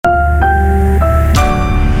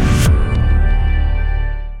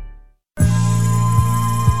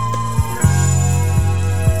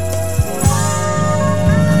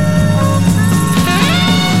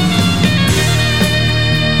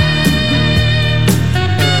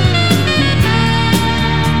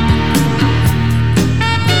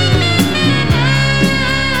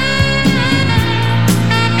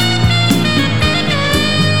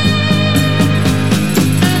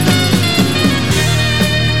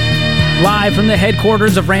Live from the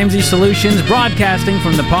headquarters of Ramsey Solutions, broadcasting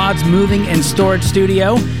from the Pods Moving and Storage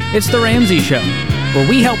Studio, it's The Ramsey Show, where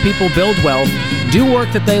we help people build wealth, do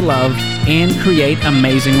work that they love, and create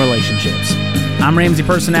amazing relationships. I'm Ramsey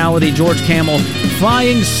personality George Kamel,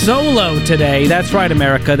 flying solo today. That's right,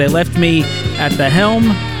 America. They left me at the helm.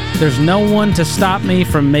 There's no one to stop me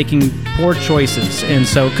from making poor choices, and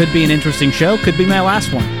so it could be an interesting show, could be my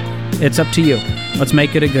last one. It's up to you. Let's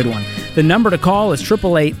make it a good one. The number to call is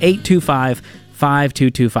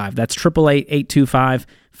 888-825-5225. That's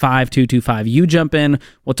 888-825-5225. You jump in.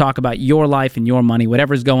 We'll talk about your life and your money,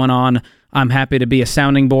 whatever's going on. I'm happy to be a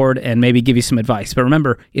sounding board and maybe give you some advice. But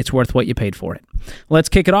remember, it's worth what you paid for it. Let's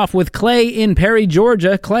kick it off with Clay in Perry,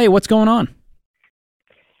 Georgia. Clay, what's going on?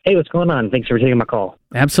 Hey, what's going on? Thanks for taking my call.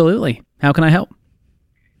 Absolutely. How can I help?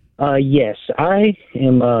 Yes, I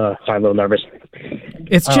am, sorry, I'm a little nervous.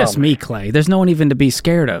 It's just me, Clay. There's no one even to be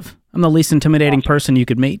scared of. I'm the least intimidating person you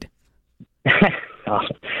could meet.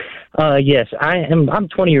 Awesome. Yes, I'm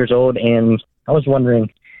 20 years old, and I was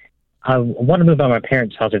wondering, I want to move out of my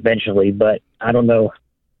parents' house eventually, but I don't know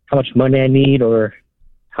how much money I need or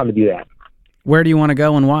how to do that. Where do you want to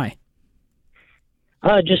go and why?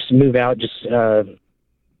 Just move out, just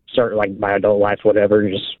start like my adult life, whatever,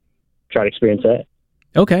 and just try to experience that.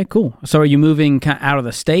 Okay, cool. So are you moving out of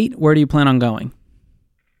the state? Where do you plan on going?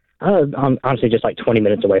 I'm honestly just like 20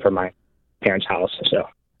 minutes away from my parents' house, so.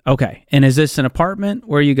 Okay, and is this an apartment?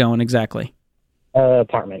 Where are you going exactly?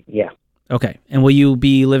 Apartment, yeah. Okay, and will you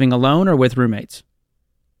be living alone or with roommates?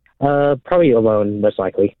 Probably alone, most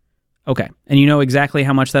likely. Okay, and you know exactly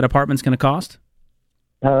how much that apartment's going to cost?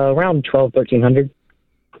 Around $1,200-$1,300.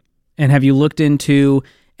 And have you looked into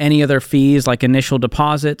any other fees, like initial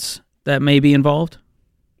deposits, that may be involved?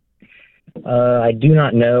 I do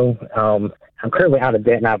not know. I'm currently out of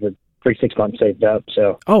debt, and I have 6 months saved up.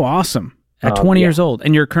 So. Oh, awesome! At 20 years old,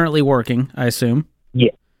 and you're currently working, I assume.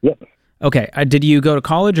 Yeah. Yep. Okay. Did you go to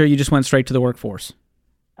college, or you just went straight to the workforce?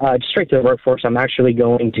 Just straight to the workforce. I'm actually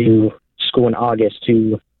going to school in August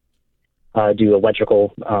to do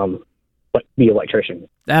electrical, be an electrician.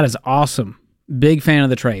 That is awesome. Big fan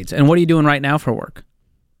of the trades. And what are you doing right now for work?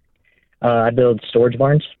 I build storage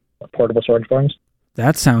barns, portable storage barns.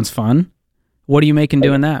 That sounds fun. What are you making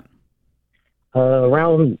doing that?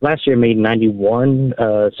 Around last year, I made 91.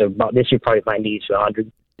 So about this year, probably 90 to 100.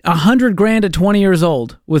 $100,000 at 20 years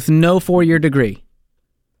old with no 4-year degree.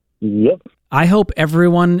 Yep. I hope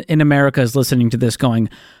everyone in America is listening to this going,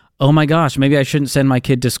 oh my gosh, maybe I shouldn't send my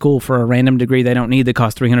kid to school for a random degree they don't need that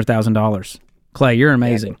costs $300,000. Clay, you're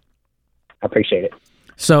amazing. I appreciate it.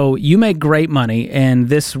 So you make great money, and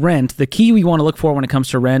this rent, the key we want to look for when it comes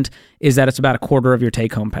to rent is that it's about a quarter of your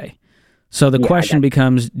take-home pay. So the question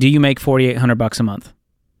becomes, do you make $4,800 a month?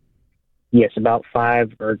 Yes, about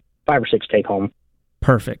five or six take-home.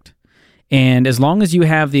 Perfect. And as long as you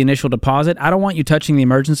have the initial deposit, I don't want you touching the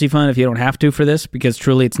emergency fund if you don't have to for this, because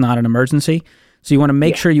truly it's not an emergency. So you want to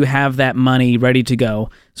make sure you have that money ready to go.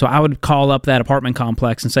 So I would call up that apartment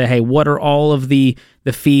complex and say, hey, what are all of the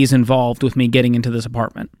fees involved with me getting into this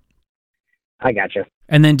apartment? I gotcha.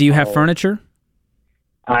 And then do you have furniture?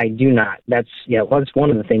 I do not. That's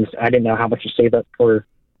one of the things. I didn't know how much to save up to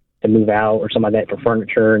move out or something like that for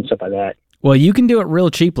furniture and stuff like that. Well, you can do it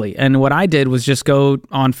real cheaply. And what I did was just go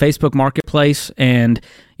on Facebook Marketplace, and,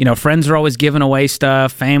 friends are always giving away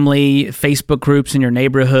stuff, family, Facebook groups in your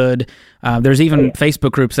neighborhood. There's even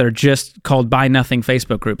Facebook groups that are just called Buy Nothing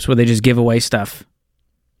Facebook groups where they just give away stuff.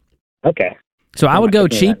 Okay. So I would go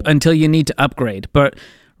cheap until you need to upgrade. But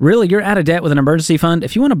really, you're out of debt with an emergency fund.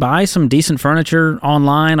 If you want to buy some decent furniture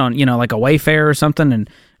online on, like a Wayfair or something and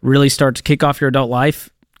really start to kick off your adult life,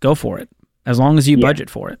 go for it, as long as you budget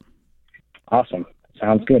for it. Awesome.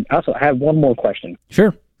 Sounds good. Also, I have one more question.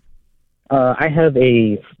 Sure. I have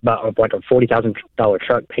about a $40,000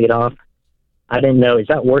 truck paid off. I didn't know, is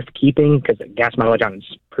that worth keeping? Because the gas mileage on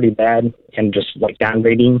it's pretty bad, and just like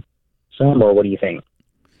downgrading some, or what do you think?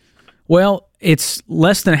 Well, it's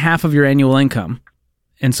less than half of your annual income.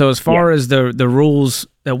 And so as far as the rules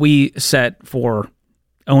that we set for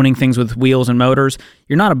owning things with wheels and motors,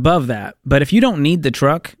 you're not above that. But if you don't need the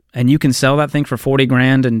truck and you can sell that thing for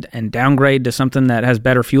 $40,000 and downgrade to something that has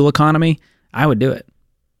better fuel economy, I would do it.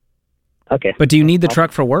 Okay. But do you need the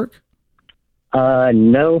truck for work?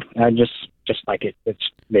 No, I just like it. It's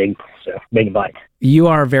big, so big and black. You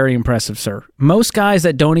are very impressive, sir. Most guys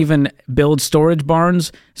that don't even build storage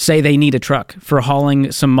barns say they need a truck for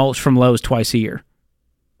hauling some mulch from Lowe's twice a year.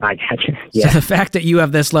 I gotcha. Yeah. So the fact that you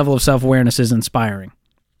have this level of self-awareness is inspiring.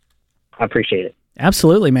 I appreciate it.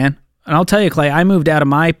 Absolutely, man. And I'll tell you, Clay, I moved out of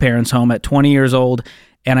my parents' home at 20 years old,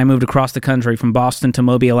 and I moved across the country from Boston to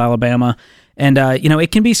Mobile, Alabama. And,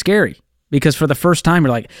 it can be scary. because for the first time,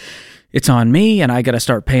 you're like, it's on me and I got to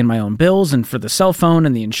start paying my own bills and for the cell phone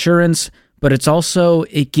and the insurance. But it's also,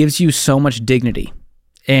 it gives you so much dignity.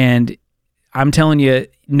 And I'm telling you,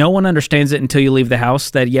 no one understands it until you leave the house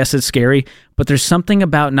that yes, it's scary, but there's something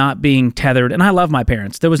about not being tethered. And I love my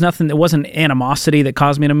parents. There wasn't animosity that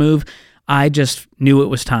caused me to move. I just knew it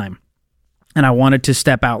was time. And I wanted to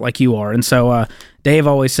step out like you are. And so Dave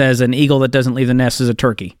always says an eagle that doesn't leave the nest is a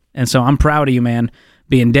turkey. And so I'm proud of you, man,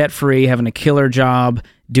 being debt-free, having a killer job,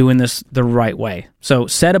 doing this the right way. So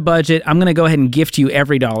set a budget. I'm going to go ahead and gift you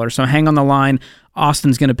every dollar. So hang on the line.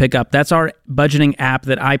 Austin's going to pick up. That's our budgeting app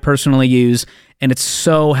that I personally use. And it's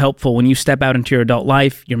so helpful when you step out into your adult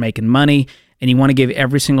life, you're making money, and you want to give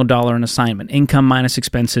every single dollar an assignment. Income minus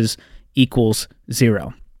expenses equals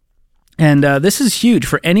 0. And this is huge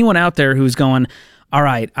for anyone out there who's going, all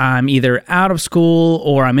right, I'm either out of school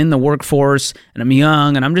or I'm in the workforce and I'm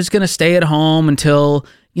young and I'm just going to stay at home until,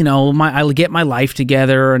 I get my life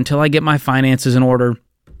together, until I get my finances in order.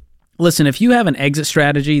 Listen, if you have an exit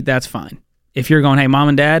strategy, that's fine. If you're going, hey, mom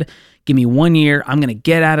and dad, give me 1 year. I'm going to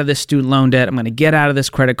get out of this student loan debt. I'm going to get out of this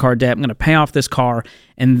credit card debt. I'm going to pay off this car,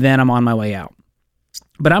 and then I'm on my way out.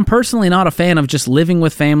 But I'm personally not a fan of just living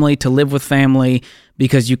with family to live with family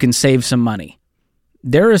because you can save some money.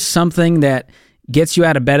 There is something that gets you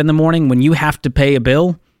out of bed in the morning when you have to pay a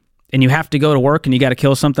bill and you have to go to work and you got to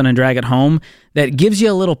kill something and drag it home that gives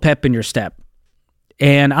you a little pep in your step.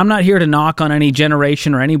 And I'm not here to knock on any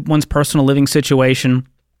generation or anyone's personal living situation.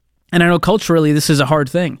 And I know culturally this is a hard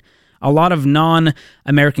thing. A lot of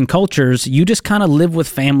non-American cultures, you just kind of live with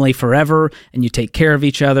family forever and you take care of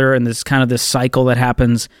each other and there's kind of this cycle that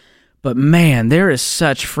happens. But man, there is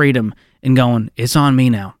such freedom in going, it's on me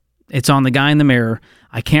now. It's on the guy in the mirror.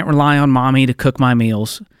 I can't rely on mommy to cook my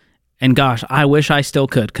meals. And gosh, I wish I still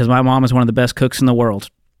could because my mom is one of the best cooks in the world.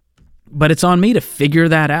 But it's on me to figure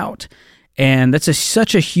that out. And that's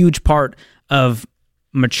such a huge part of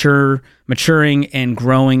maturing and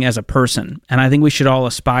growing as a person. And I think we should all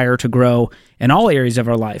aspire to grow in all areas of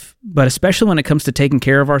our life, but especially when it comes to taking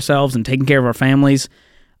care of ourselves and taking care of our families.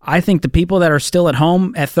 I think the people that are still at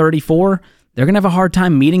home at 34, they're going to have a hard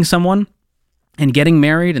time meeting someone and getting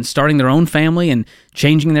married and starting their own family and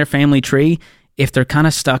changing their family tree if they're kind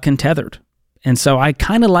of stuck and tethered. And so I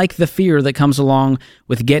kind of like the fear that comes along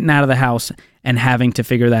with getting out of the house and having to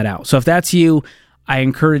figure that out. So if that's you, I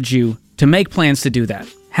encourage you to make plans to do that.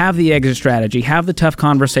 Have the exit strategy, have the tough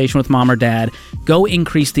conversation with mom or dad, go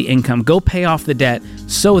increase the income, go pay off the debt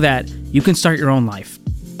so that you can start your own life.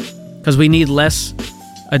 Because we need less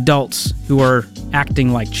adults who are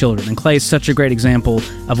acting like children. And Clay is such a great example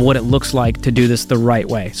of what it looks like to do this the right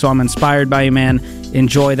way. So I'm inspired by you, man.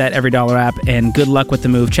 Enjoy that Every Dollar app and good luck with the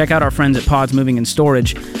move. Check out our friends at Pods Moving and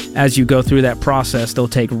Storage. As you go through that process, they'll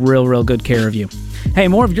take real good care of you. Hey,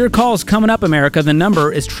 more of your calls coming up, America. The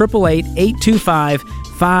number is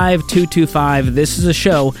 888-825-5225. This is a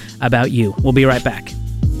show about you. We'll be right back.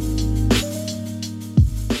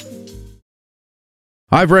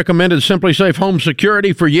 I've recommended Simply Safe Home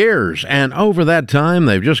Security for years, and over that time,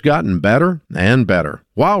 they've just gotten better and better,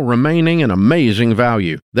 while remaining an amazing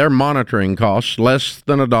value. Their monitoring costs less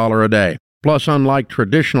than $1 a day. Plus, unlike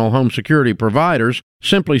traditional home security providers,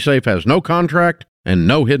 Simply Safe has no contract and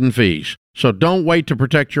no hidden fees. So don't wait to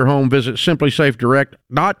protect your home. Visit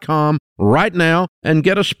simplysafedirect.com right now and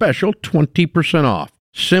get a special 20% off.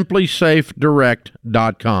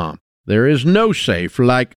 simplysafedirect.com. There is no safe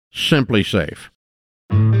like Simply Safe.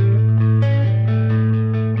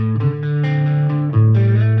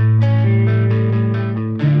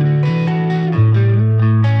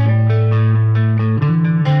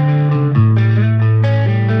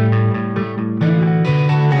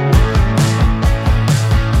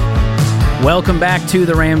 Welcome back to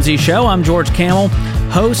The Ramsey Show. I'm George Kamel,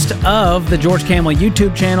 host of the George Kamel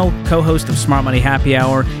YouTube channel, co-host of Smart Money Happy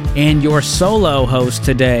Hour, and your solo host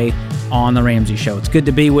today on The Ramsey Show. It's good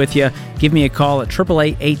to be with you. Give me a call at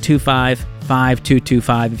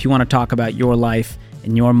 888-825-5225 if you want to talk about your life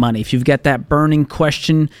and your money. If you've got that burning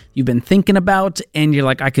question you've been thinking about and you're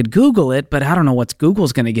like, I could Google it, but I don't know what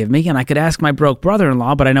Google's going to give me, and I could ask my broke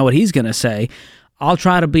brother-in-law, but I know what he's going to say. I'll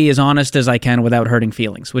try to be as honest as I can without hurting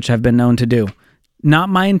feelings, which I've been known to do. Not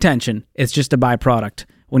my intention. It's just a byproduct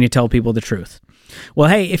when you tell people the truth. Well,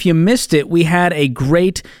 hey, if you missed it, we had a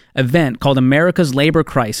great event called America's Labor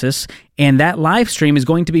Crisis, and that live stream is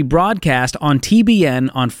going to be broadcast on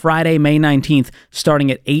TBN on Friday, May 19th,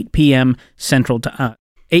 starting at 8 p.m.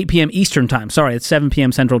 Eastern Time. Sorry, it's 7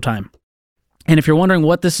 p.m. Central Time. And if you're wondering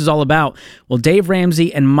what this is all about, well, Dave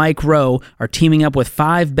Ramsey and Mike Rowe are teaming up with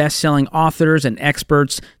 5 best-selling authors and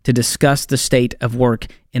experts to discuss the state of work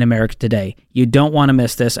in America today. You don't want to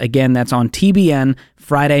miss this. Again, that's on TBN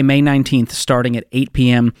Friday, May 19th, starting at 8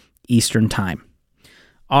 p.m. Eastern Time.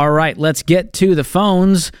 All right, let's get to the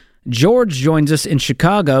phones. George joins us in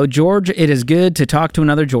Chicago. George, it is good to talk to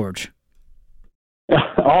another George.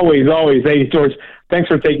 Always. Hey, George, thanks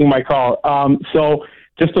for taking my call. So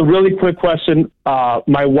just a really quick question.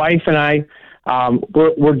 My wife and I,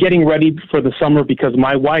 we're getting ready for the summer because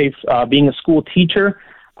my wife, being a school teacher,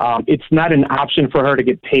 it's not an option for her to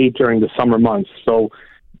get paid during the summer months. So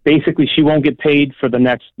basically she won't get paid for the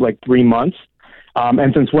next 3 months.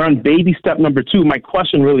 And since we're on baby step number 2, my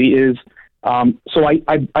question really is, so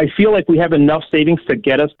I feel like we have enough savings to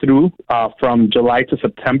get us through from July to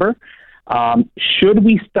September. Should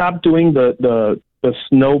we stop doing the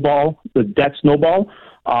snowball, the debt snowball,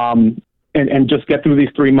 and just get through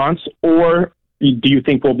these 3 months, or do you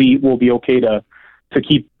think we'll be okay to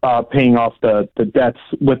keep paying off the debts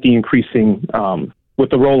with the increasing with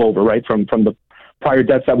the rollover, right, from the prior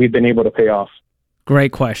debts that we've been able to pay off?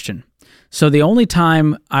 Great question. So the only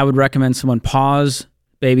time I would recommend someone pause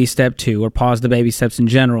baby step 2 or pause the baby steps in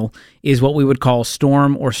general is what we would call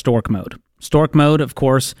storm or stork mode. Stork mode, of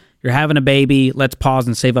course, you're having a baby, let's pause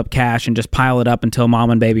and save up cash and just pile it up until mom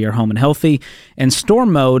and baby are home and healthy. And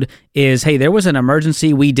storm mode is, hey, there was an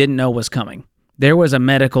emergency we didn't know was coming. There was a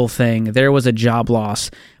medical thing, there was a job loss.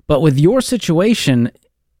 But with your situation,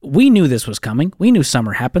 we knew this was coming. We knew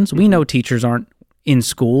summer happens. We know teachers aren't in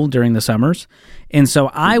school during the summers. And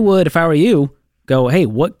so I would, if I were you, go, hey,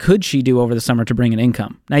 what could she do over the summer to bring an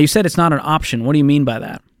income? Now, you said it's not an option. What do you mean by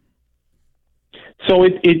that? So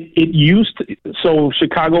it used to, so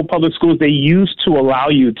Chicago Public Schools, they used to allow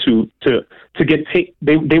you to get paid.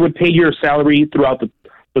 They would pay your salary throughout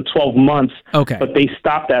the 12 months. Okay. But they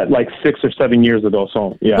stopped that 6 or 7 years ago.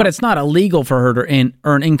 So yeah. But it's not illegal for her to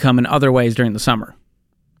earn income in other ways during the summer.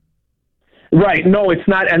 Right. No, it's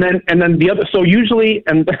not. And then the other, so usually,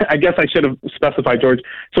 and I guess I should have specified, George.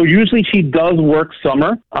 So usually she does work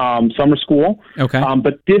summer school. Okay.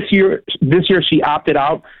 But this year she opted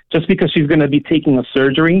out just because she's going to be taking a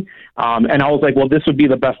surgery. And I was like, well, this would be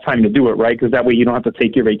the best time to do it, right? Because that way you don't have to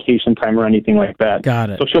take your vacation time or anything like that. Got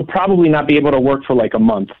it. So she'll probably not be able to work for a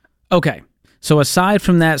month. Okay. So aside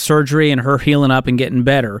from that surgery and her healing up and getting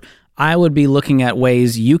better, I would be looking at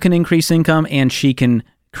ways you can increase income and she can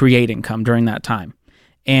create income during that time.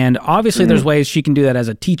 And obviously there's ways she can do that as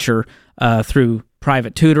a teacher through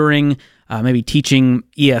private tutoring, maybe teaching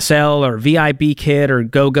ESL or VIB Kid or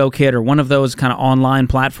GoGo Kid or one of those kind of online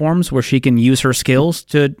platforms where she can use her skills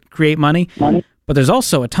to create money. But there's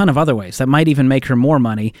also a ton of other ways that might even make her more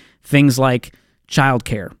money. Things like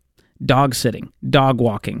childcare, dog sitting, dog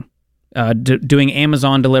walking, doing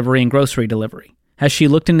Amazon delivery and grocery delivery. Has she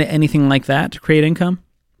looked into anything like that to create income?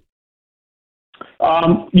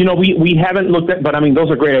 We haven't looked at, but I mean,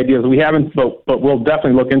 those are great ideas. We haven't, but we'll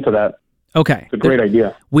definitely look into that. Okay. It's a great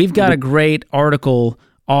idea. We've got a great article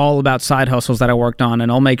all about side hustles that I worked on,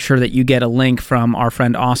 and I'll make sure that you get a link from our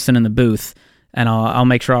friend Austin in the booth, and I'll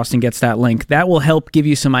make sure Austin gets that link. That will help give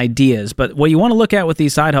you some ideas. But what you want to look at with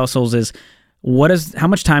these side hustles is how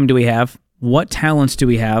much time do we have? What talents do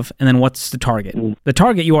we have? And then what's the target? The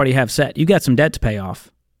target you already have set. You got some debt to pay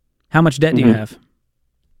off. How much debt do you have?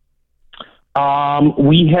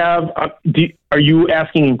 We have. Are you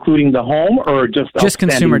asking including the home or just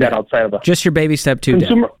consumer debt outside of the? Just your baby step 2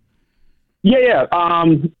 consumer debt. Yeah.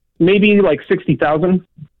 Maybe $60,000.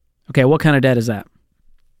 Okay, what kind of debt is that?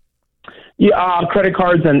 Yeah, credit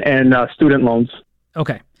cards and student loans.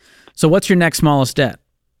 Okay, so what's your next smallest debt?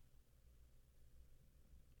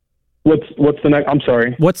 What's the next? I'm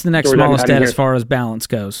sorry. What's the next smallest debt as far as balance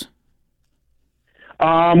goes?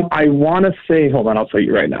 I want to say. Hold on, I'll tell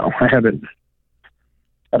you right now.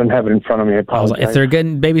 I don't have it in front of me. I apologize. If they're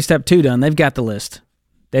getting baby step 2 done, they've got the list.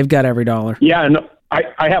 They've got every dollar. Yeah, no,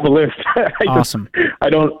 I have a list. Awesome. I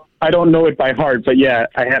don't know it by heart, but yeah,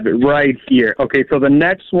 I have it right here. Okay, so the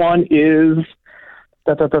next one is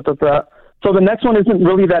So the next one isn't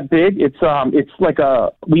really that big. It's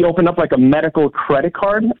we open up a medical credit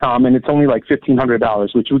card, and it's only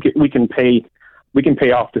 $1,500, which we can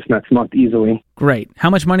pay off this next month easily. Great. How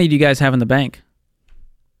much money do you guys have in the bank?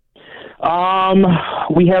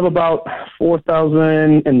 We have about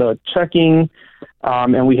 $4,000 in the checking,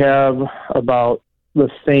 and we have about the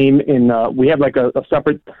same in. We have a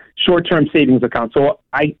separate short-term savings account. So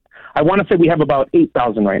I want to say we have about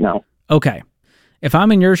 $8,000 right now. Okay. If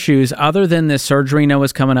I'm in your shoes, other than this surgery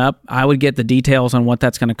Noah's coming up, I would get the details on what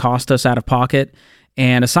that's going to cost us out of pocket.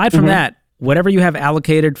 And aside from that, whatever you have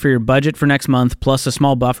allocated for your budget for next month, plus a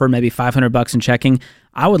small buffer, maybe $500 in checking,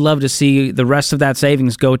 I would love to see the rest of that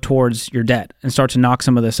savings go towards your debt and start to knock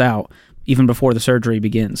some of this out even before the surgery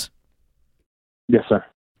begins. Yes, sir.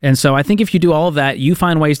 And so I think if you do all of that, you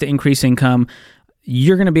find ways to increase income,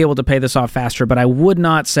 you're going to be able to pay this off faster. But I would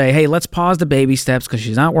not say, hey, let's pause the baby steps because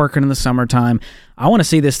she's not working in the summertime. I want to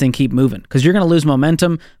see this thing keep moving because you're going to lose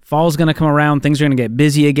momentum. Fall's going to come around. Things are going to get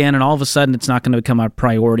busy again. And all of a sudden, it's not going to become a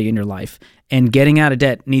priority in your life. And getting out of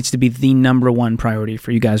debt needs to be the number one priority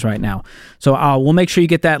for you guys right now. So we'll make sure you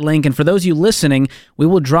get that link. And for those of you listening, we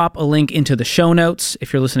will drop a link into the show notes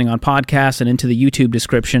if you're listening on podcasts and into the YouTube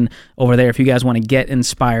description over there if you guys want to get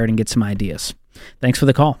inspired and get some ideas. Thanks for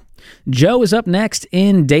the call. Joe is up next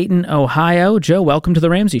in Dayton, Ohio. Joe, welcome to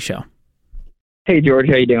the Ramsey Show. Hey, George.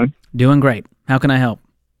 How you doing? Doing great. How can I help?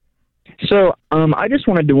 So I just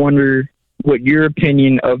wanted to wonder what your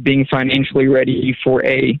opinion of being financially ready for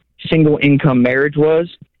a single-income marriage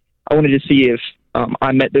was. I wanted to see if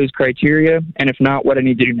I met those criteria, and if not, what I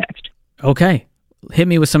need to do next. Okay. Hit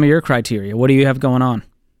me with some of your criteria. What do you have going on?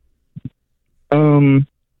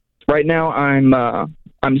 Right now,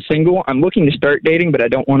 I'm single. I'm looking to start dating, but I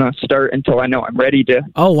don't want to start until I know I'm ready to.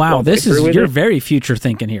 Oh, wow. You're very future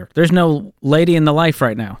thinking here. There's no lady in the life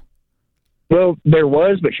right now. Well, there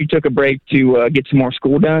was, but she took a break to get some more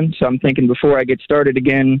school done. So I'm thinking before I get started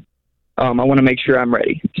again, I want to make sure I'm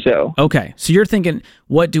ready. So okay. So you're thinking,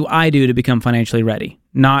 what do I do to become financially ready?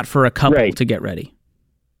 Not for a couple to get ready.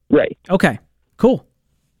 Right. Okay. Cool.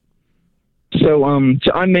 So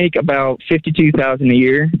I make about $52,000 a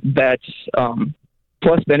year. That's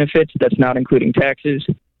plus benefits. That's not including taxes.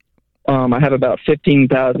 I have about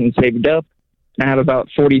 $15,000 saved up. And I have about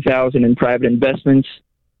 $40,000 in private investments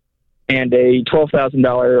and a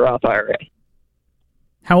 $12,000 Roth IRA.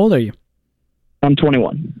 How old are you? I'm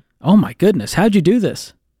 21. Oh my goodness! How'd you do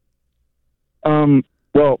this?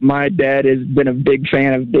 Well, my dad has been a big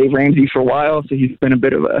fan of Dave Ramsey for a while, so he's been a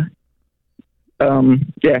bit of a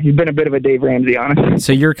he's been a bit of a Dave Ramsey, honestly.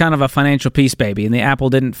 So you're kind of a financial peace baby, and the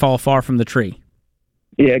apple didn't fall far from the tree.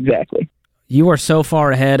 Yeah, exactly. You are so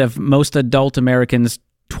far ahead of most adult Americans,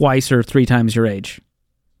 twice or three times your age.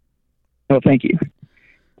 Well, thank you.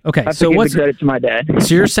 Okay, so what's the credit to my dad?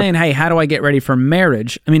 So you're saying, hey, how do I get ready for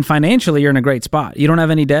marriage? I mean, financially, you're in a great spot. You don't have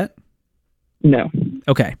any debt? No.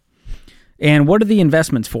 Okay. And what are the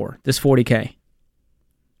investments for, this $40K?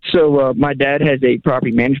 So my dad has a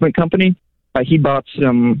property management company. He bought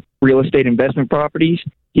some real estate investment properties.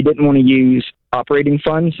 He didn't want to use operating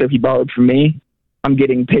funds, so he borrowed from me. I'm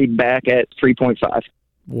getting paid back at 3.5.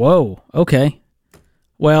 Whoa, okay.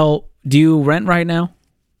 Well, do you rent right now?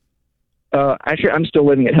 Actually, I'm still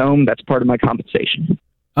living at home. That's part of my compensation.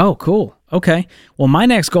 Oh, cool. Okay. Well, my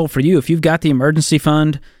next goal for you, if you've got the emergency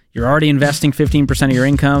fund, you're already investing 15% of your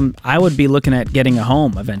income, I would be looking at getting a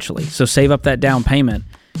home eventually. So save up that down payment.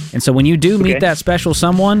 And so when you do meet that special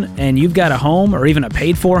someone and you've got a home or even a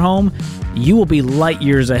paid-for home, you will be light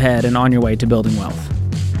years ahead and on your way to building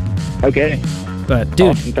wealth. Okay. But, dude,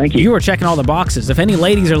 awesome. Thank you. You were checking all the boxes. If any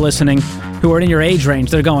ladies are listening who are in your age range,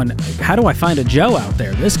 they're going, how do I find a Joe out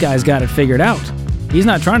there? This guy's got it figured out. He's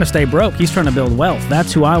not trying to stay broke. He's trying to build wealth.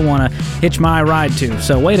 That's who I want to hitch my ride to.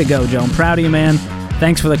 So way to go, Joe. I'm proud of you, man.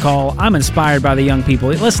 Thanks for the call. I'm inspired by the young people.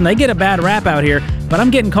 Listen, they get a bad rap out here, but I'm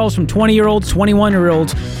getting calls from 20-year-olds,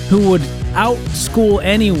 21-year-olds who would outschool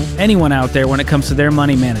anyone out there when it comes to their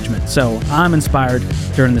money management. So I'm inspired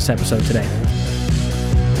during this episode today.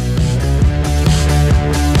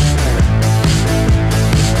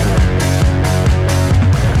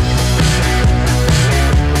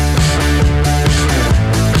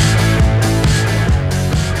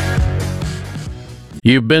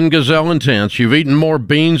 You've been gazelle intense. You've eaten more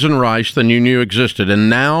beans and rice than you knew existed, and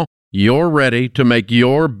now you're ready to make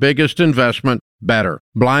your biggest investment better.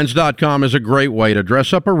 Blinds.com is a great way to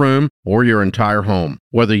dress up a room or your entire home.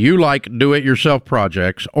 Whether you like do-it-yourself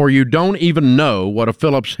projects or you don't even know what a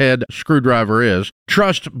Phillips head screwdriver is,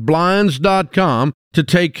 trust Blinds.com to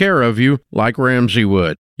take care of you like Ramsey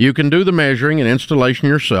would. You can do the measuring and installation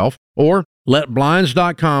yourself, or let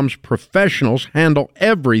Blinds.com's professionals handle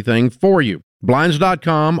everything for you.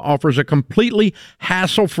 Blinds.com offers a completely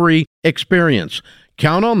hassle-free experience.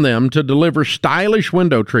 Count on them to deliver stylish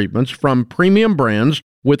window treatments from premium brands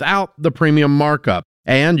without the premium markup.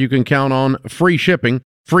 And you can count on free shipping,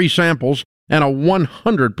 free samples, and a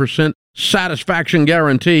 100% satisfaction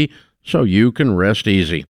guarantee so you can rest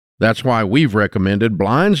easy. That's why we've recommended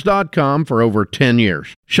Blinds.com for over 10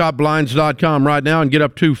 years. Shop Blinds.com right now and get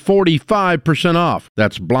up to 45% off.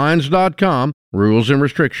 That's Blinds.com. Rules and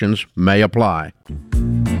restrictions may apply.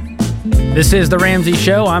 This is The Ramsey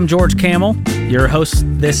Show. I'm George Kamel. your host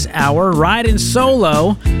this hour, riding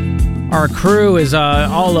solo. Our crew is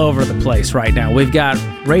all over the place right now. We've got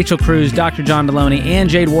Rachel Cruz, Dr. John Deloney, and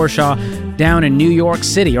Jade Warshaw down in New York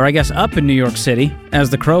City, or I guess up in New York City, as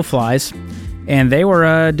the crow flies. And they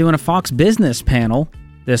were doing a Fox Business panel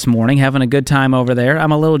this morning, having a good time over there.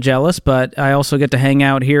 I'm a little jealous, but I also get to hang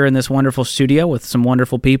out here in this wonderful studio with some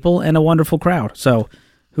wonderful people and a wonderful crowd. So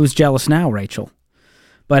who's jealous now, Rachel?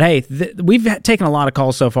 But hey, we've taken a lot of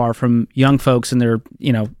calls so far from young folks in their,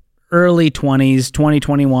 early 20s,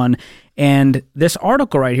 2021, and this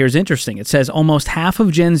article right here is interesting. It says almost half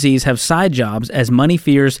of Gen Zs have side jobs as money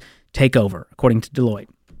fears take over, according to Deloitte.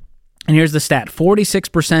 And here's the stat.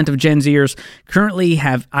 46% of Gen Zers currently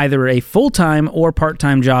have either a full-time or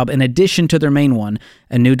part-time job in addition to their main one,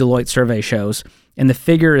 a new Deloitte survey shows, and the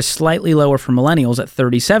figure is slightly lower for millennials at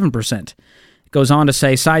 37%. It goes on to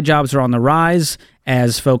say side jobs are on the rise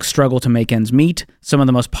as folks struggle to make ends meet. Some of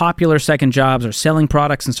the most popular second jobs are selling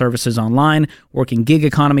products and services online, working gig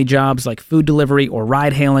economy jobs like food delivery or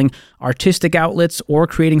ride-hailing, artistic outlets, or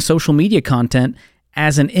creating social media content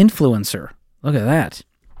as an influencer. Look at that.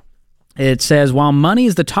 It says, while money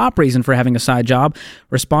is the top reason for having a side job,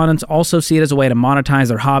 respondents also see it as a way to monetize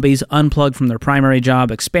their hobbies, unplug from their primary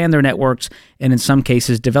job, expand their networks, and in some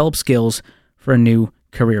cases, develop skills for a new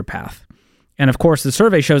career path. And of course, the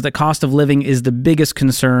survey shows that cost of living is the biggest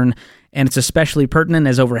concern, and it's especially pertinent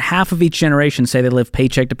as over half of each generation say they live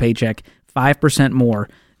paycheck to paycheck, 5% more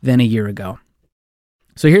than a year ago.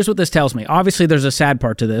 So here's what this tells me. Obviously, there's a sad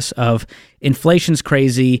part to this of inflation's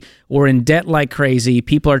crazy, we're in debt like crazy,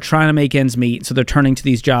 people are trying to make ends meet, so they're turning to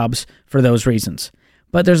these jobs for those reasons.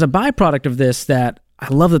 But there's a byproduct of this that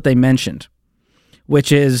I love that they mentioned,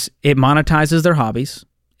 which is it monetizes their hobbies.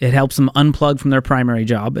 It helps them unplug from their primary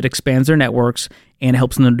job. It expands their networks and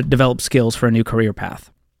helps them develop skills for a new career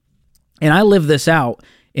path. And I lived this out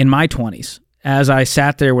in my 20s as I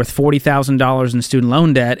sat there with $40,000 in student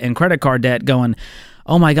loan debt and credit card debt going,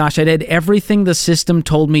 oh my gosh, I did everything the system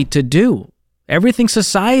told me to do. Everything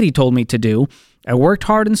society told me to do. I worked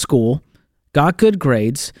hard in school, got good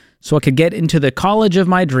grades, so I could get into the college of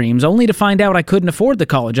my dreams, only to find out I couldn't afford the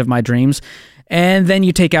college of my dreams. And then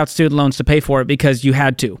you take out student loans to pay for it because you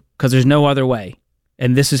had to, because there's no other way.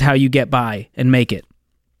 And this is how you get by and make it.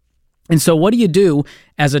 And so what do you do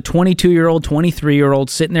as a 22-year-old, 23-year-old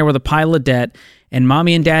sitting there with a pile of debt and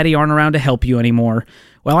mommy and daddy aren't around to help you anymore?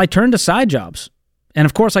 Well, I turned to side jobs. And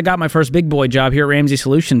of course, I got my first big boy job here at Ramsey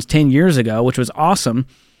Solutions 10 years ago, which was awesome.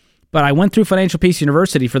 But I went through Financial Peace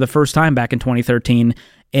University for the first time back in 2013,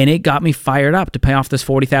 and it got me fired up to pay off this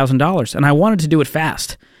 $40,000. And I wanted to do it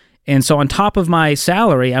fast. And so on top of my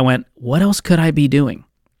salary, I went, what else could I be doing?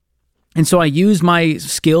 And so I used my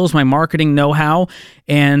skills, my marketing know-how,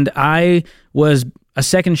 and I was a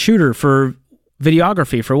second shooter for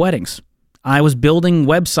videography for weddings. I was building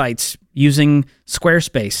websites using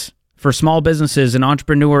Squarespace for small businesses and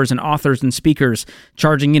entrepreneurs and authors and speakers,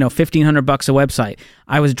 charging, $1,500 a website.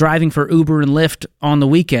 I was driving for Uber and Lyft on the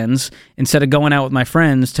weekends instead of going out with my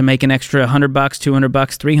friends to make an extra $100, $200,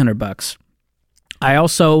 $300. I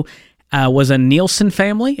also was a Nielsen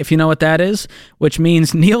family, if you know what that is, which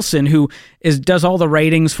means Nielsen, who does all the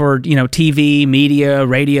ratings for TV, media,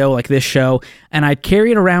 radio, like this show, and I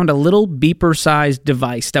carried around a little beeper-sized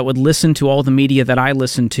device that would listen to all the media that I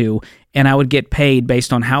listened to, and I would get paid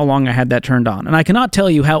based on how long I had that turned on. And I cannot tell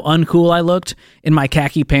you how uncool I looked in my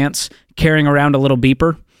khaki pants carrying around a little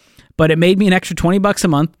beeper, but it made me an extra $20 a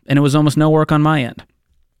month, and it was almost no work on my end.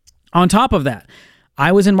 On top of that,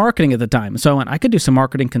 I was in marketing at the time, so I could do some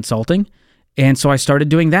marketing consulting, and so I started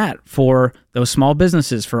doing that for those small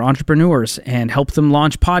businesses, for entrepreneurs, and help them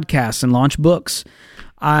launch podcasts and launch books.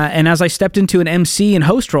 And as I stepped into an MC and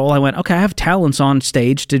host role, I went, okay, I have talents on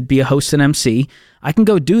stage to be a host and MC. I can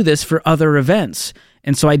go do this for other events.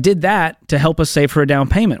 And so I did that to help us save for a down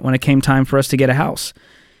payment when it came time for us to get a house.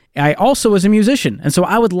 I also was a musician, and so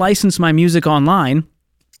I would license my music online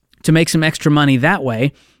to make some extra money that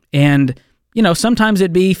way. And sometimes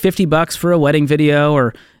it'd be $50 for a wedding video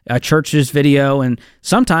or a church's video, and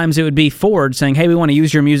sometimes it would be Ford saying, hey, we want to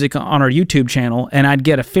use your music on our YouTube channel, and I'd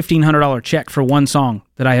get a $1,500 check for one song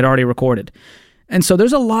that I had already recorded. And so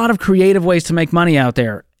there's a lot of creative ways to make money out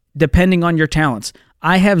there, depending on your talents.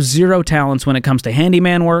 I have zero talents when it comes to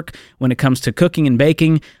handyman work, when it comes to cooking and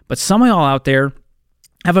baking, but some of y'all out there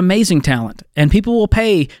have amazing talent, and people will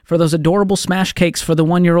pay for those adorable smash cakes for the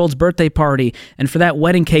 1-year-old's birthday party and for that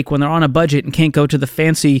wedding cake when they're on a budget and can't go to the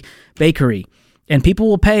fancy bakery. And people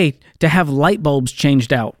will pay to have light bulbs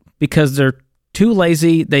changed out because they're too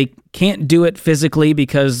lazy, they can't do it physically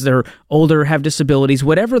because they're older, have disabilities,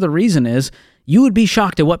 whatever the reason is. You would be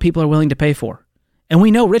shocked at what people are willing to pay for. And we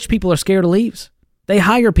know rich people are scared of leaves. They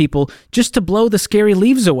hire people just to blow the scary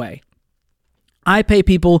leaves away. I pay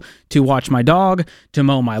people to watch my dog, to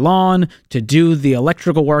mow my lawn, to do the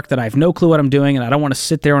electrical work that I have no clue what I'm doing, and I don't want to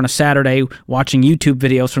sit there on a Saturday watching YouTube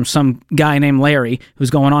videos from some guy named Larry who's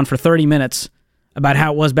going on for 30 minutes about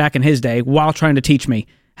how it was back in his day while trying to teach me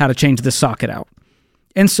how to change this socket out.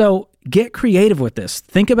 And so get creative with this.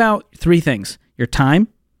 Think about 3 things: your time,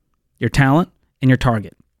 your talent, and your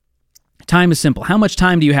target. Time is simple. How much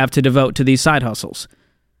time do you have to devote to these side hustles?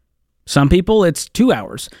 Some people, it's 2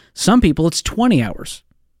 hours. Some people, it's 20 hours.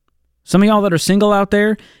 Some of y'all that are single out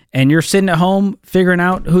there and you're sitting at home figuring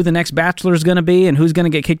out who the next bachelor is going to be and who's going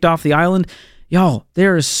to get kicked off the island, y'all,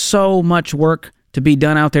 there is so much work to be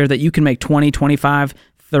done out there that you can make 20, 25,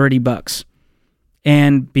 30 bucks.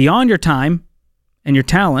 And beyond your time and your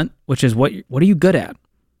talent, which is what are you good at?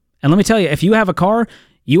 And let me tell you, if you have a car,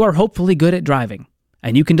 you are hopefully good at driving.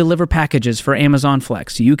 And you can deliver packages for Amazon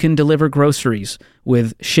Flex. You can deliver groceries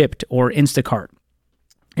with Shipt or Instacart.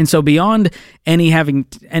 And so beyond having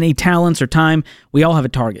any talents or time, we all have a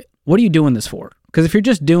target. What are you doing this for? Because if you're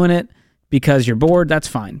just doing it because you're bored, that's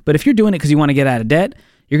fine. But if you're doing it because you want to get out of debt,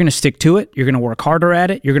 you're going to stick to it. You're going to work harder at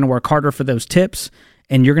it. You're going to work harder for those tips,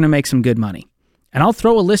 and you're going to make some good money. And I'll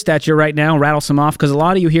throw a list at you right now, rattle some off, because a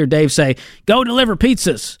lot of you hear Dave say, go deliver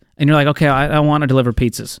pizzas. And you're like, okay, I want to deliver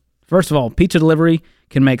pizzas. First of all, pizza delivery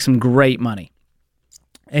can make some great money.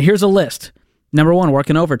 And here's a list. Number 1,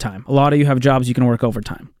 working overtime. A lot of you have jobs you can work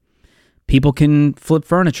overtime. People can flip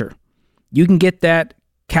furniture. You can get that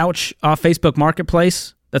couch off Facebook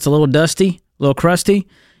Marketplace that's a little dusty, a little crusty.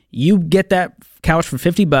 You get that couch for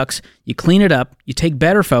 $50. You clean it up. You take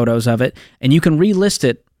better photos of it, and you can relist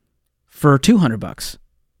it for $200.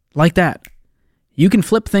 Like that. You can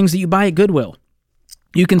flip things that you buy at Goodwill.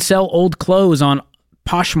 You can sell old clothes on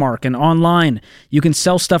Poshmark and online. You can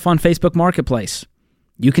sell stuff on Facebook Marketplace.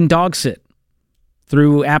 You can dog sit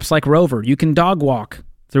through apps like Rover. You can dog walk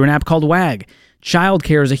through an app called Wag.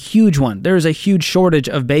 Childcare is a huge one. There is a huge shortage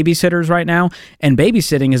of babysitters right now, and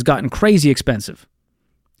babysitting has gotten crazy expensive.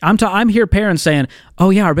 I'm hear parents saying, "Oh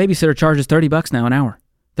yeah, our babysitter charges $30 now an hour,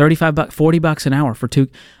 $35, $40 an hour for 2."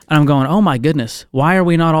 And I'm going, "Oh my goodness, why are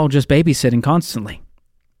we not all just babysitting constantly?"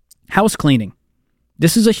 House cleaning.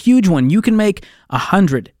 This is a huge one. You can make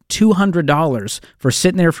 $100, $200 for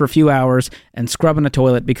sitting there for a few hours and scrubbing a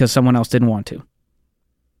toilet because someone else didn't want to.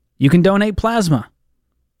 You can donate plasma.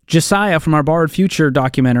 Josiah from our Borrowed Future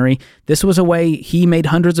documentary, this was a way he made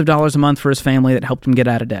hundreds of dollars a month for his family that helped him get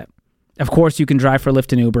out of debt. Of course, you can drive for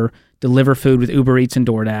Lyft and Uber, deliver food with Uber Eats and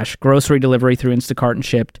DoorDash, grocery delivery through Instacart and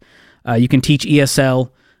Shipt. You can teach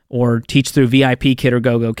ESL or teach through VIP Kid or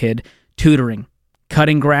GoGo Kid, tutoring,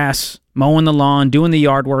 cutting grass, mowing the lawn, doing the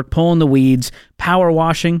yard work, pulling the weeds, power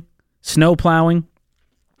washing, snow plowing,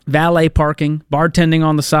 valet parking, bartending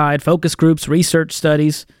on the side, focus groups, research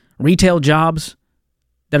studies, retail jobs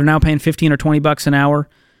that are now paying $15 or $20 an hour.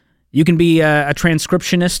 You can be a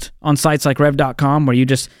transcriptionist on sites like Rev.com where you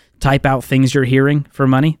just type out things you're hearing for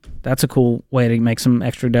money. That's a cool way to make some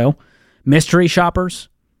extra dough. Mystery shoppers.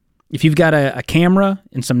 If you've got a camera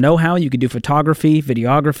and some know-how, you could do photography,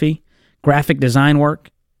 videography, graphic design work.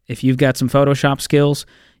 If you've got some Photoshop skills,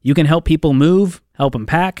 you can help people move, help them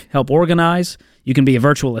pack, help organize. You can be a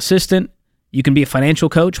virtual assistant. You can be a financial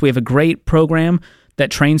coach. We have a great program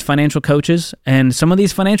that trains financial coaches. And some of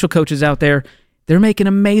these financial coaches out there, they're making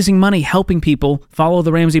amazing money helping people follow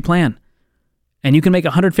the Ramsey plan. And you can make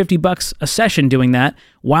 $150 a session doing that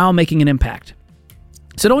while making an impact.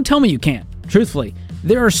 So don't tell me you can't. Truthfully,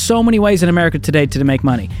 there are so many ways in America today to make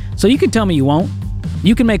money. So you can tell me you won't.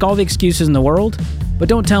 You can make all the excuses in the world, but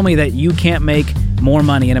don't tell me that you can't make more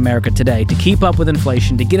money in America today to keep up with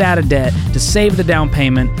inflation, to get out of debt, to save the down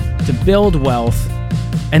payment, to build wealth.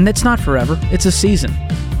 And that's not forever. It's a season.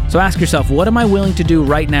 So ask yourself, what am I willing to do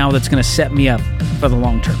right now that's going to set me up for the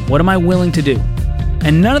long term? What am I willing to do?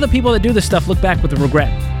 And none of the people that do this stuff look back with regret.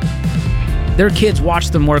 Their kids watch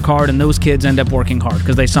them work hard, and those kids end up working hard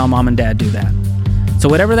because they saw mom and dad do that. So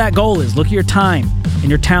whatever that goal is, look at your time and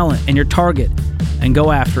your talent and your target and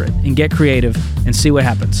go after it and get creative and see what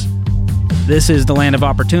happens. This is the land of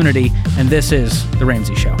opportunity, and this is The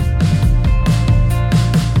Ramsey Show.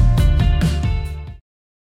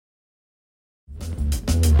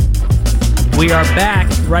 We are back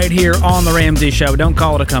right here on The Ramsey Show. Don't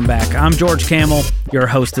call it a comeback. I'm George Kamel, your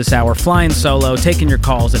host this hour, flying solo, taking your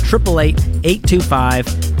calls at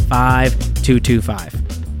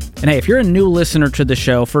 888-825-5225. And hey, if you're a new listener to the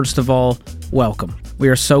show, first of all, welcome. We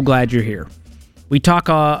are so glad you're here. We talk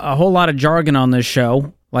a whole lot of jargon on this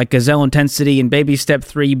show. like gazelle intensity and baby step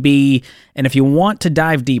 3B. And if you want to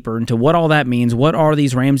dive deeper into what all that means, what are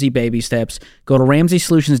these Ramsey baby steps, go to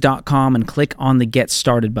RamseySolutions.com and click on the Get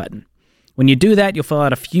Started button. When you do that, you'll fill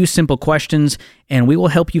out a few simple questions, and we will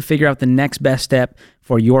help you figure out the next best step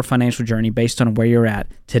for your financial journey based on where you're at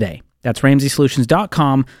today. That's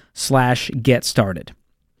RamseySolutions.com/get started.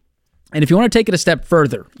 And if you want to take it a step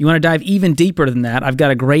further, you want to dive even deeper than that, I've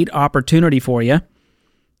got a great opportunity for you.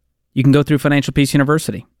 You can go through Financial Peace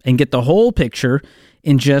University and get the whole picture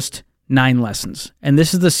in just 9 lessons. And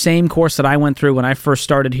this is the same course that I went through when I first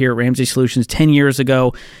started here at Ramsey Solutions 10 years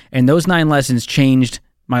ago, and those 9 lessons changed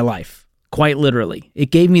my life. Quite literally.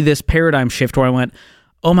 It gave me this paradigm shift where I went,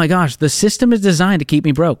 oh my gosh, the system is designed to keep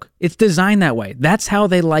me broke. It's designed that way. That's how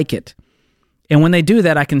they like it. And when they do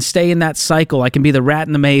that, I can stay in that cycle. I can be the rat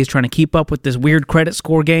in the maze trying to keep up with this weird credit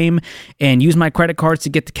score game and use my credit cards to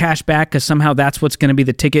get the cash back because somehow that's what's going to be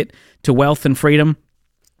the ticket to wealth and freedom.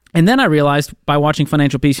 And then I realized by watching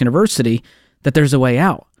Financial Peace University that there's a way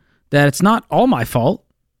out, that it's not all my fault,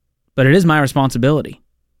 but it is my responsibility,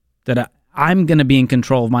 that I'm going to be in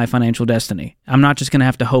control of my financial destiny. I'm not just going to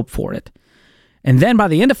have to hope for it. And then by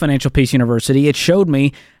the end of Financial Peace University, it showed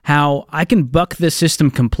me how I can buck this system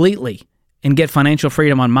completely and get financial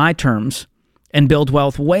freedom on my terms and build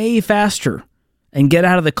wealth way faster and get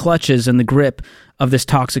out of the clutches and the grip of this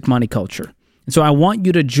toxic money culture. And so I want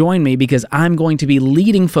you to join me because I'm going to be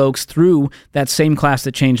leading folks through that same class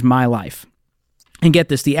that changed my life. And get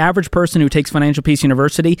this, the average person who takes Financial Peace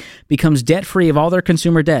University becomes debt-free of all their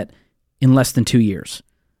consumer debt in less than 2 years.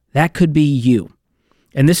 That could be you.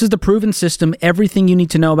 And this is the proven system, everything you need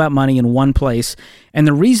to know about money in one place. And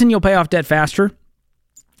the reason you'll pay off debt faster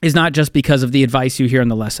is not just because of the advice you hear in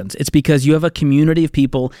the lessons. It's because you have a community of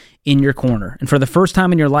people in your corner. And for the first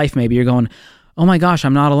time in your life, maybe you're going, oh my gosh,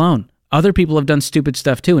 I'm not alone. Other people have done stupid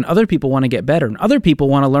stuff too, and other people want to get better, and other people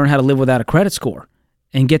want to learn how to live without a credit score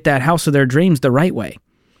and get that house of their dreams the right way.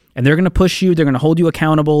 And they're going to push you, they're going to hold you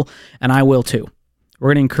accountable, and I will too.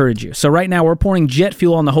 We're going to encourage you. So right now, we're pouring jet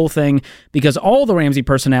fuel on the whole thing because all the Ramsey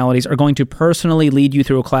personalities are going to personally lead you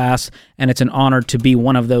through a class, and it's an honor to be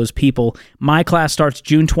one of those people. My class starts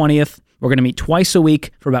June 20th. We're going to meet twice a week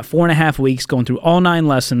for about 4.5 weeks, going through all 9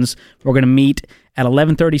 lessons. We're going to meet at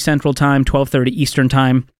 11:30 Central Time, 12:30 Eastern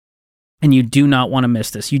Time, and you do not want to miss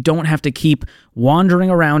this. You don't have to keep wandering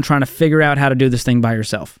around trying to figure out how to do this thing by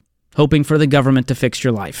yourself, hoping for the government to fix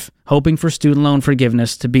your life, hoping for student loan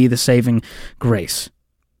forgiveness to be the saving grace.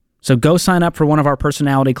 So go sign up for one of our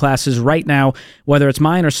personality classes right now, whether it's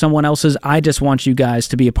mine or someone else's. I just want you guys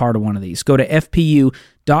to be a part of one of these. Go to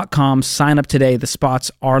FPU.com, sign up today. The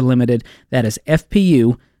spots are limited. That is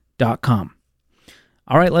FPU.com.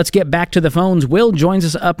 All right, let's get back to the phones. Will joins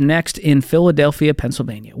us up next in Philadelphia,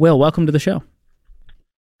 Pennsylvania. Will, welcome to the show.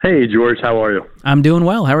 Hey, George, how are you? I'm doing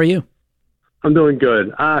well. How are you? I'm doing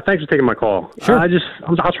good. Thanks for taking my call. Sure.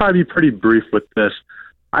 I'll try to be pretty brief with this.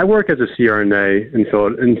 I work as a CRNA in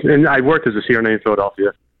Philadelphia, and I worked as a CRNA in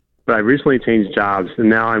Philadelphia, but I recently changed jobs, and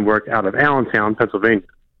now I work out of Allentown, Pennsylvania.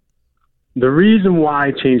 The reason why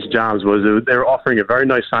I changed jobs was they were offering a very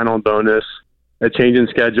nice sign-on bonus, a change in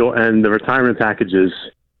schedule, and the retirement package is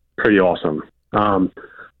pretty awesome.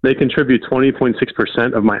 They contribute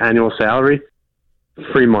 20.6% of my annual salary,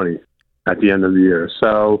 free money at the end of the year.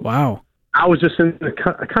 So wow. I was just in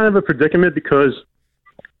kind of a predicament because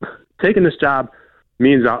taking this job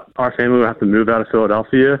means our family will have to move out of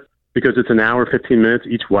Philadelphia because it's an hour, 15 minutes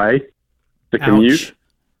each way to commute. Ouch.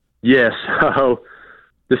 Yes. So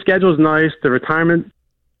the schedule is nice. The retirement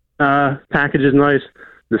package is nice.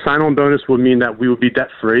 The sign-on bonus will mean that we will be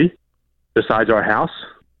debt-free besides our house.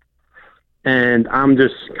 And I'm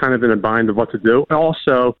just kind of in a bind of what to do.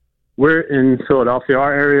 Also, we're in Philadelphia.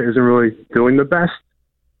 Our area isn't really doing the best.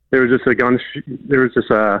 There was just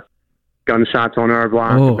gunshots on our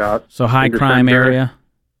block. So high crime area.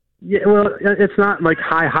 Yeah, well, it's not like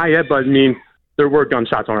high yet, but I mean, there were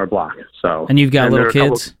gunshots on our block. So, and you've got little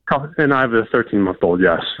kids? And I have a 13-month-old,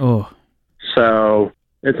 yes. Oh. So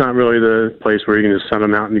it's not really the place where you can just send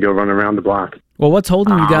them out and go run around the block. Well, what's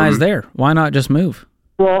holding you guys there? Why not just move?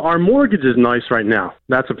 Well, our mortgage is nice right now.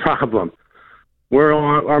 That's a problem.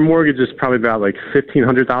 Our mortgage is probably about like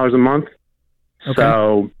 $1,500 a month. Okay.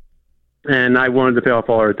 So, and I wanted to pay off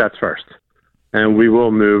all our debts first. And we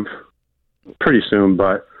will move pretty soon,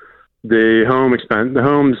 but the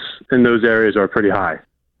homes in those areas are pretty high.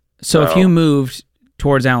 So if you moved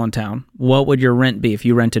towards Allentown, what would your rent be if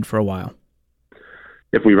you rented for a while?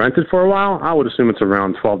 If we rented for a while, I would assume it's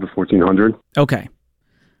around $1,200 to $1,400. Okay.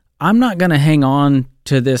 I'm not going to hang on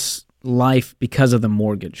to this life because of the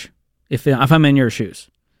mortgage. If I'm in your shoes,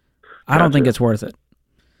 I don't think it's worth it.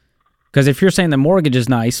 Because if you're saying the mortgage is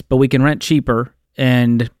nice, but we can rent cheaper,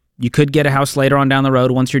 and you could get a house later on down the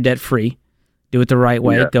road once you're debt-free, do it the right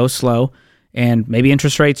way, go slow, and maybe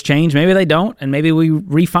interest rates change, maybe they don't, and maybe we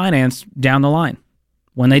refinance down the line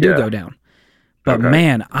when they do go down. But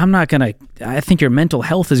man, I think your mental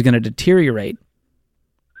health is going to deteriorate.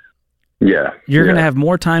 Yeah. You're going to have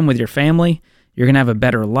more time with your family. You're going to have a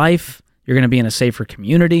better life. You're going to be in a safer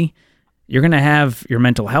community. You're going to have your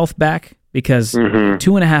mental health back because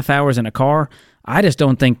 2.5 hours in a car, I just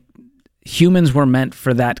don't think humans were meant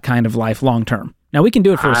for that kind of life long term. Now, we can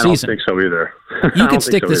do it for a season. I don't think so either. You could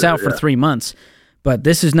stick this out for 3 months, but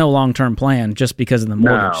this is no long-term plan just because of the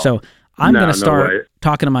mortgage. So I'm going to start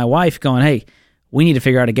talking to my wife going, hey, we need to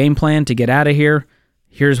figure out a game plan to get out of here.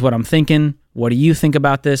 Here's what I'm thinking. What do you think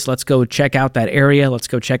about this? Let's go check out that area. Let's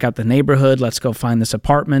go check out the neighborhood. Let's go find this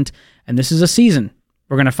apartment. And this is a season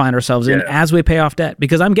we're going to find ourselves in as we pay off debt.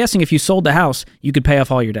 Because I'm guessing if you sold the house, you could pay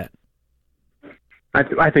off all your debt.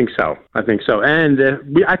 I think so. And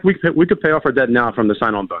we could pay off our debt now from the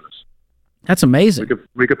sign-on bonus. That's amazing.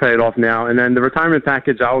 We could pay it off now. And then the retirement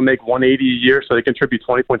package, I will make $180 a year, so they contribute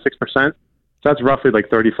 20.6%. So that's roughly like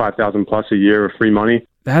 $35,000 plus a year of free money.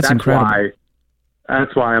 That's incredible.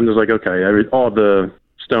 That's why I'm just like, okay, all the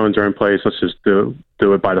stones are in place. Let's just do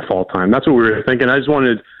it by default time. That's what we were thinking.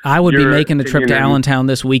 I would be making the trip to Allentown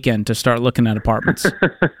this weekend to start looking at apartments.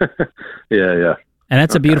 Yeah. And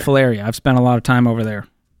that's a beautiful area. I've spent a lot of time over there.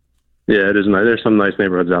 Yeah, it is nice. There's some nice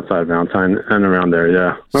neighborhoods outside of Valentine and around there,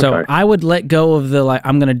 yeah. So I would let go of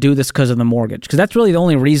I'm going to do this because of the mortgage, because that's really the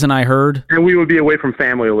only reason I heard. And we would be away from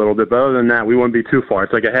family a little bit, but other than that, we wouldn't be too far.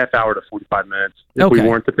 It's like a half hour to 45 minutes if we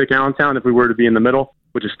weren't to pick Allentown, if we were to be in the middle,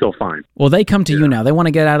 which is still fine. Well, they come to you now. They want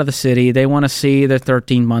to get out of the city. They want to see their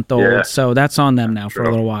 13-month-old, so that's on them now for a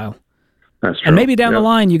little while. That's true. And maybe down the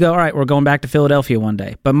line you go, all right, we're going back to Philadelphia one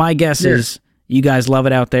day. But my guess is you guys love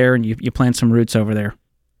it out there, and you plant some roots over there.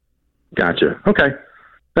 Gotcha. Okay.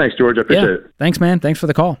 Thanks, George. I appreciate it. Thanks, man. Thanks for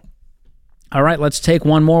the call. All right, let's take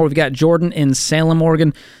one more. We've got Jordan in Salem,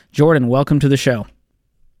 Oregon. Jordan, welcome to the show.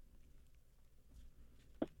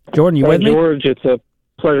 Jordan, you with me? George, it's a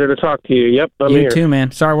pleasure to talk to you. Yep, I'm here. You too,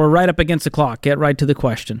 man. Sorry, we're right up against the clock. Get right to the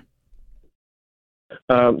question.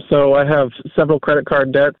 So I have several credit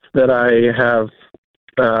card debts that I have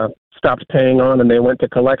stopped paying on, and they went to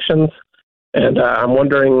collections. And I'm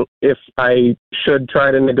wondering if I should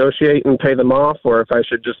try to negotiate and pay them off, or if I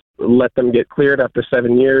should just let them get cleared after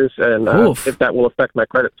 7 years, and if that will affect my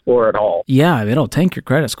credit score at all. Yeah, it'll tank your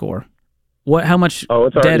credit score. How much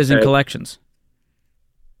debt is in collections?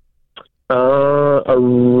 Around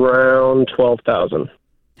 $12,000.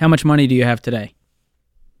 How much money do you have today?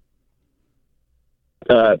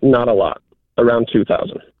 Not a lot. Around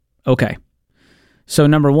 $2,000. Okay. So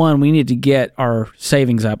number one, we need to get our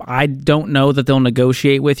savings up. I don't know that they'll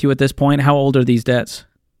negotiate with you at this point. How old are these debts?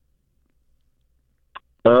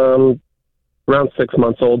 Around 6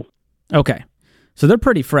 months old. Okay. So they're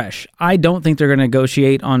pretty fresh. I don't think they're going to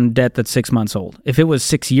negotiate on debt that's 6 months old. If it was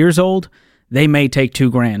 6 years old, they may take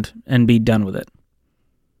 $2,000 and be done with it.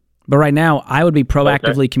 But right now, I would be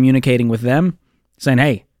proactively communicating with them, saying,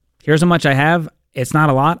 hey, here's how much I have. It's not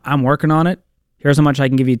a lot. I'm working on it. Here's how much I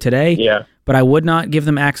can give you today. Yeah. But I would not give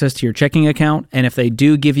them access to your checking account. And if they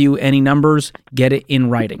do give you any numbers, get it in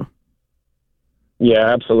writing. Yeah,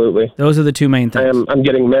 absolutely. Those are the two main things. I'm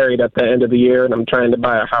getting married at the end of the year, and I'm trying to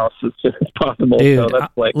buy a house as soon as possible. Dude, so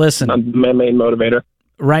that's listen, my main motivator.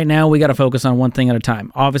 Right now, we got to focus on one thing at a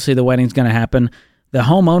time. Obviously, the wedding's going to happen. The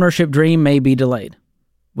home ownership dream may be delayed.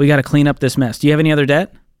 We got to clean up this mess. Do you have any other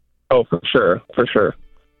debt? Oh, for sure.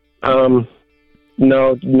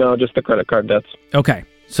 No, just the credit card debts. Okay,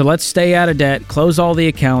 so let's stay out of debt, close all the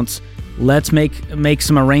accounts, let's make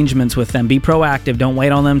some arrangements with them. Be proactive, don't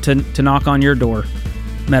wait on them to knock on your door,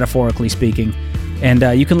 metaphorically speaking. And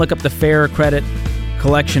you can look up the Fair Credit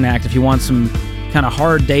Collection Act if you want some kind of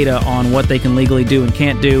hard data on what they can legally do and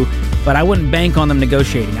can't do, but I wouldn't bank on them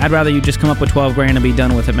negotiating. I'd rather you just come up with $12,000 and be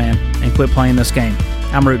done with it, man, and quit playing this game.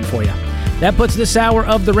 I'm rooting for you. That puts this hour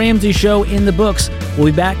of The Ramsey Show in the books. We'll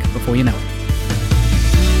be back before you know it.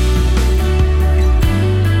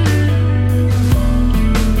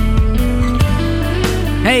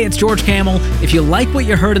 Hey, it's George Kamel. If you like what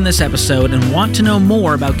you heard in this episode and want to know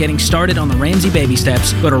more about getting started on the Ramsey baby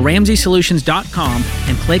steps, go to RamseySolutions.com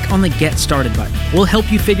and click on the Get Started button. We'll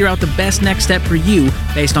help you figure out the best next step for you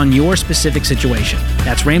based on your specific situation.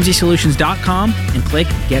 That's RamseySolutions.com and click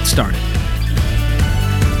Get Started.